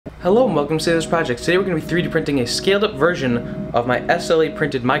Hello and welcome to this project. Today we're going to be 3D printing a scaled up version of my SLA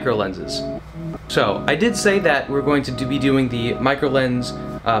printed micro lenses. So I did say that we're going to be doing the micro lens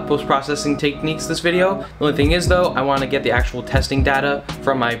post-processing techniques this video. The only thing is though, I want to get the actual testing data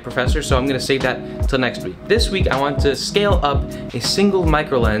from my professor, so I'm going to save that till next week. This week I want to scale up a single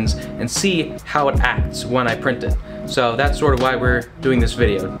micro lens and see how it acts when I print it. So that's sort of why we're doing this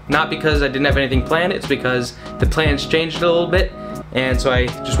video. Not because I didn't have anything planned, it's because the plans changed a little bit, and so I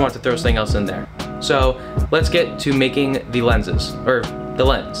just wanted to throw something else in there. So let's get to making the lenses, or the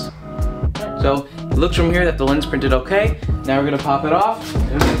lens. So it looks from here that the lens printed okay. Now we're gonna pop it off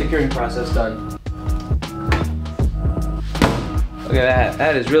and get the curing process done. Look at that,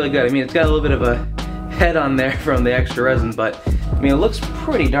 that is really good. I mean, it's got a little bit of a head on there from the extra resin, but I mean, it looks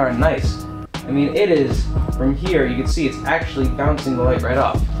pretty darn nice. I mean, it is, from here, you can see it's actually bouncing the light right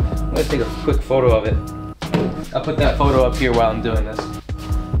off. I'm gonna take a quick photo of it. I'll put that photo up here while I'm doing this.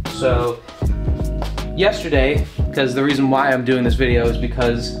 So, yesterday, because the reason why I'm doing this video is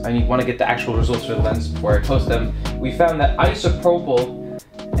because I want to get the actual results for the lens before I post them. We found that isopropyl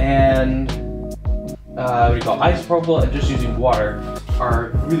and, isopropyl and just using water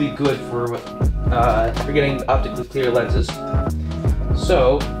are really good for getting optically clear lenses.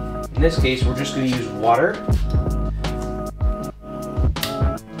 So, in this case, we're just going to use water.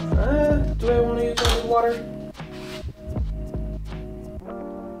 Do I want to use only water?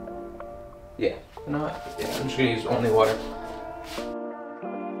 Yeah, you know what? Yeah, I'm just going to use only water.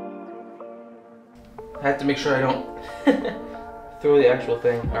 I have to make sure I don't throw the actual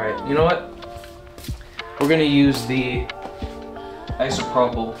thing. Alright, you know what? We're going to use the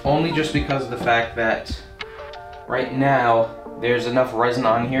isopropyl only just because of the fact that right now there's enough resin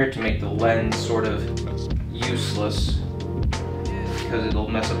on here to make the lens sort of useless because it'll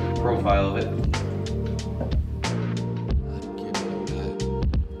mess up the profile of it.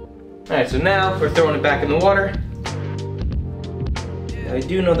 Alright, so now we're throwing it back in the water. Now, I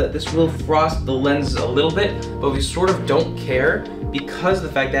do know that this will frost the lens a little bit, but we sort of don't care because of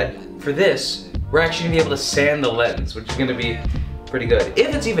the fact that for this, we're actually going to be able to sand the lens, which is going to be pretty good.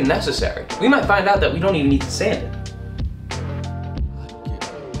 If it's even necessary. We might find out that we don't even need to sand it.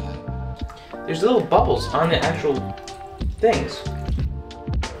 There's little bubbles on the actual things.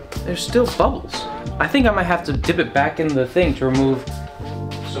 There's still bubbles. I think I might have to dip it back in the thing to remove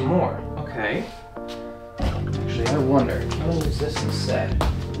some more. Okay. Actually, I wonder, how is this instead?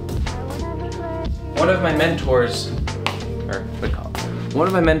 One of my mentors, one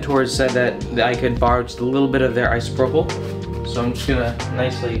of my mentors said that I could borrow just a little bit of their isopropyl. So I'm just gonna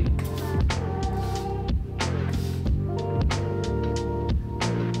nicely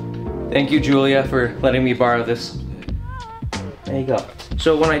Thank you, Julia, for letting me borrow this. There you go.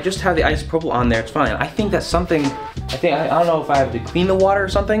 So when I just have the isopropyl on there, it's fine. I think that's something, I don't know if I have to clean the water or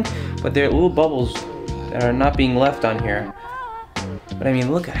something, but there are little bubbles that are not being left on here. But I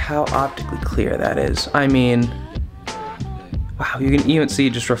mean, look at how optically clear that is. I mean, wow, you can even see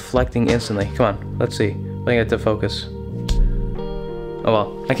it just reflecting instantly. Come on, let's see. Let me get to focus. Oh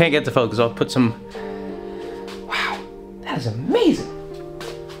well, I can't get to focus. I'll put some, wow, that is amazing.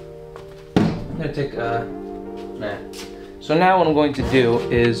 I'm gonna take So now what I'm going to do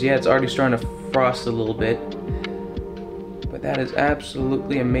is, yeah, it's already starting to frost a little bit, but that is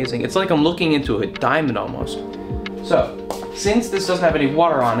absolutely amazing. It's like I'm looking into a diamond almost. So since this doesn't have any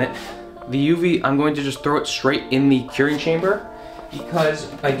water on it, the UV, I'm going to just throw it straight in the curing chamber, because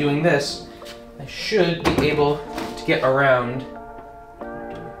by doing this, I should be able to get around.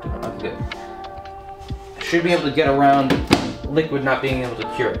 I should be able to get around liquid not being able to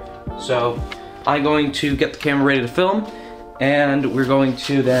cure it. So I'm going to get the camera ready to film, and we're going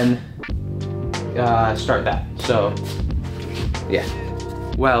to then start that. So yeah,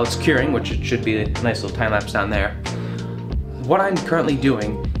 while it's curing, which it should be a nice little time lapse down there, what I'm currently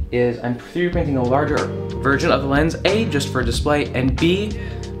doing is I'm 3D printing a larger version of the lens, A, just for display, and B,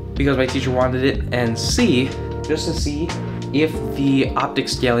 because my teacher wanted it, and C, just to see if the optic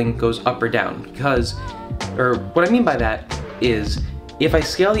scaling goes up or down. Because, or what I mean by that is, if I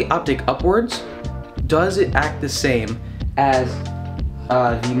scale the optic upwards, does it act the same as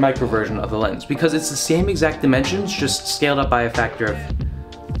the micro version of the lens? Because it's the same exact dimensions, just scaled up by a factor of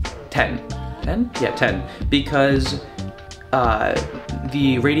 10. 10? Yeah, 10. Because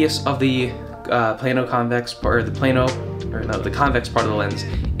the radius of the plano-convex part, or the convex part of the lens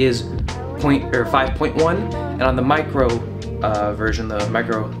is 5.1, and on the micro version, the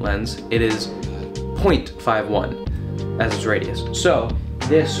micro lens, it is 0.51 as its radius. So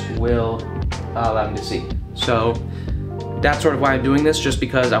this will allow me to see. So that's sort of why I'm doing this, just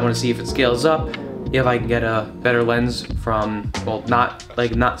because I want to see if it scales up if I can get a better lens from, well,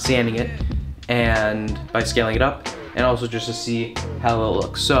 not sanding it, and by scaling it up, and also just to see how it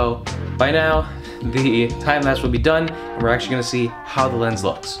looks. So by now, the time lapse will be done, and we're actually gonna see how the lens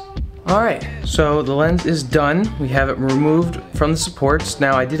looks. Alright, so the lens is done. We have it removed from the supports.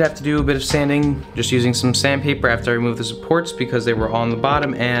 Now I did have to do a bit of sanding, just using some sandpaper after I removed the supports because they were on the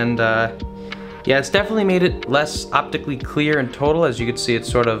bottom, and yeah, it's definitely made it less optically clear in total. As you can see, it's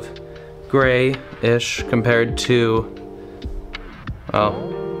sort of gray-ish compared to,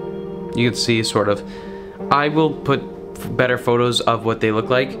 oh, you can see sort of. I will put better photos of what they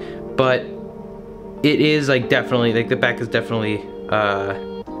look like, but it is like definitely, like the back is definitely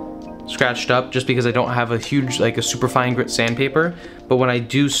scratched up just because I don't have a huge, like a super fine grit sandpaper, but when I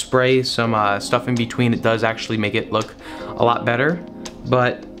do spray some stuff in between, it does actually make it look a lot better.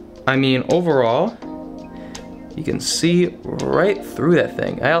 But I mean, overall, you can see right through that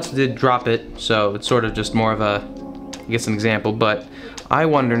thing. I also did drop it, so it's sort of just more of a, I guess, an example, but I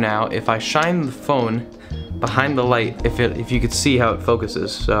wonder now if I shine the phone behind the light, if you could see how it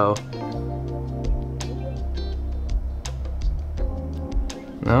focuses. So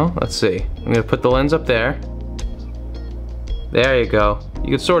no, let's see. I'm gonna put the lens up there. There you go. You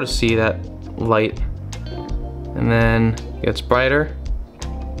can sort of see that light, and then it gets brighter,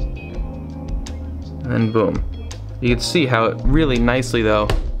 and boom. You can see how it really nicely though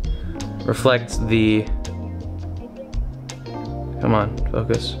reflects the, come on,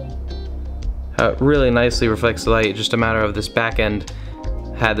 focus. How it really nicely reflects the light. Just a matter of this back end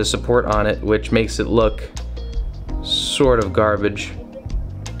had the support on it, which makes it look sort of garbage.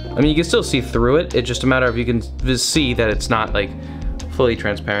 I mean, you can still see through it. It's just a matter of you can just see that it's not like fully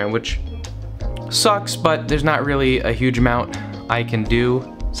transparent, which sucks, but there's not really a huge amount I can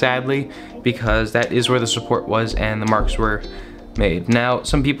do, sadly, because that is where the support was and the marks were made. Now,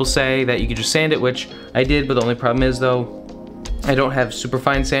 some people say that you could just sand it, which I did, but the only problem is though, I don't have super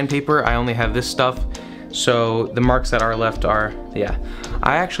fine sandpaper. I only have this stuff, so the marks that are left are, yeah.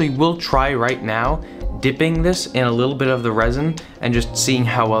 I actually will try right now dipping this in a little bit of the resin and just seeing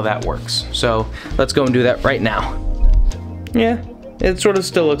how well that works. So let's go and do that right now. Yeah, it sort of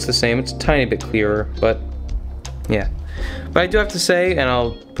still looks the same. It's a tiny bit clearer, but yeah. But I do have to say, and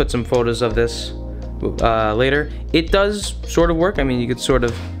I'll put some photos of this later, it does sort of work. I mean, you could sort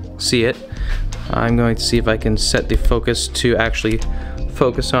of see it. I'm going to see if I can set the focus to actually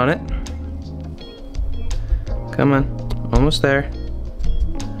focus on it. Come on, almost there.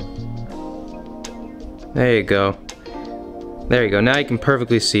 There you go. There you go. Now you can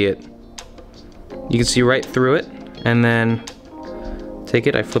perfectly see it. You can see right through it, and then take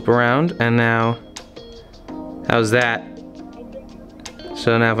it, I flip around, and now, how's that?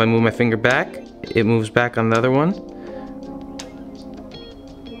 So now if I move my finger back, it moves back on the other one.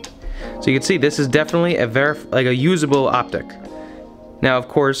 So you can see this is definitely a usable optic. Now, of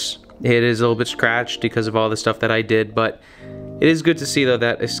course, it is a little bit scratched because of all the stuff that I did, but it is good to see though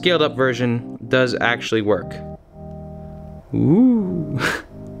that a scaled up version does actually work. Ooh.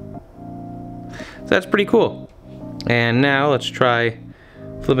 So that's pretty cool. And now let's try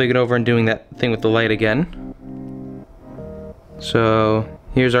flipping it over and doing that thing with the light again. So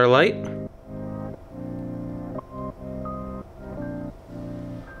here's our light.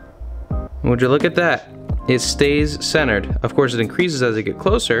 Would you look at that? It stays centered. Of course, it increases as I get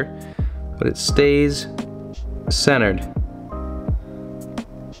closer, but it stays centered.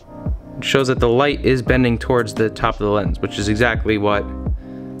 It shows that the light is bending towards the top of the lens, which is exactly what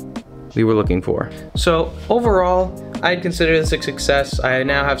we were looking for. So overall, I'd consider this a success. I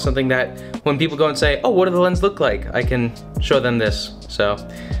now have something that when people go and say, oh, what do the lens look like? I can show them this. So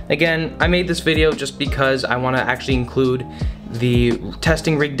again, I made this video just because I want to actually include the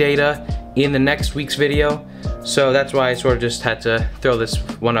testing rig data in the next week's video. So that's why I sort of just had to throw this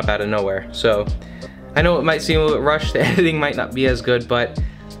one up out of nowhere. So I know it might seem a little bit rushed, the editing might not be as good, but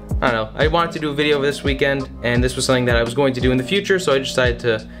I don't know. I wanted to do a video this weekend, and this was something that I was going to do in the future, so I decided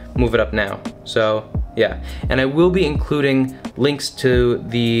to move it up now. So yeah, and I will be including links to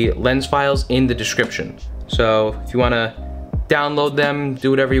the lens files in the description. So if you want to download them, do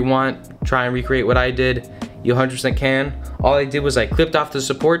whatever you want, try and recreate what I did, you 100% can. All I did was I clipped off the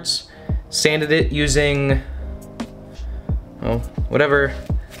supports, sanded it using, well, whatever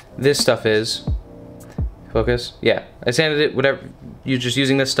this stuff is. Focus? Yeah, I sanded it, whatever, you're just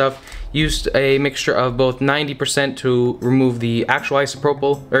using this stuff. Used a mixture of both 90% to remove the actual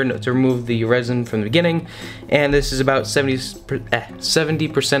isopropyl, or no, to remove the resin from the beginning, and this is about 70%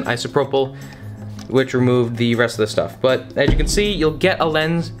 isopropyl, which removed the rest of the stuff. But as you can see, you'll get a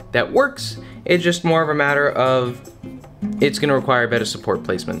lens that works. It's just more of a matter of it's gonna require better support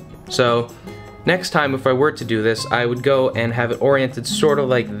placement. So next time if I were to do this, I would go and have it oriented sort of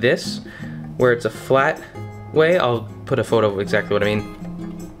like this, where it's a flat way. I'll put a photo of exactly what I mean.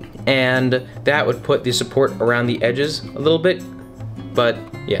 And that would put the support around the edges a little bit, but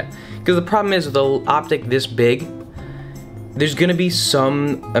yeah. Because the problem is with the optic this big, there's gonna be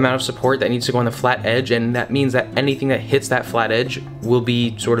some amount of support that needs to go on the flat edge, and that means that anything that hits that flat edge will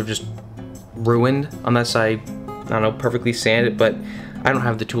be sort of just ruined unless I don't know, perfectly sand it, but I don't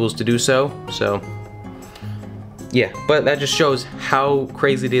have the tools to do so, yeah, but that just shows how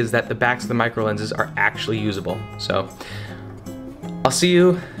crazy it is that the backs of the micro lenses are actually usable. So I'll see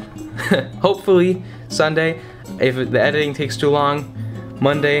you hopefully Sunday. If the editing takes too long,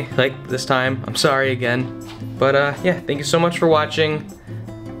 Monday, like this time, I'm sorry again. But yeah, thank you so much for watching,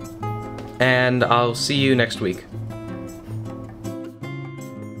 and I'll see you next week.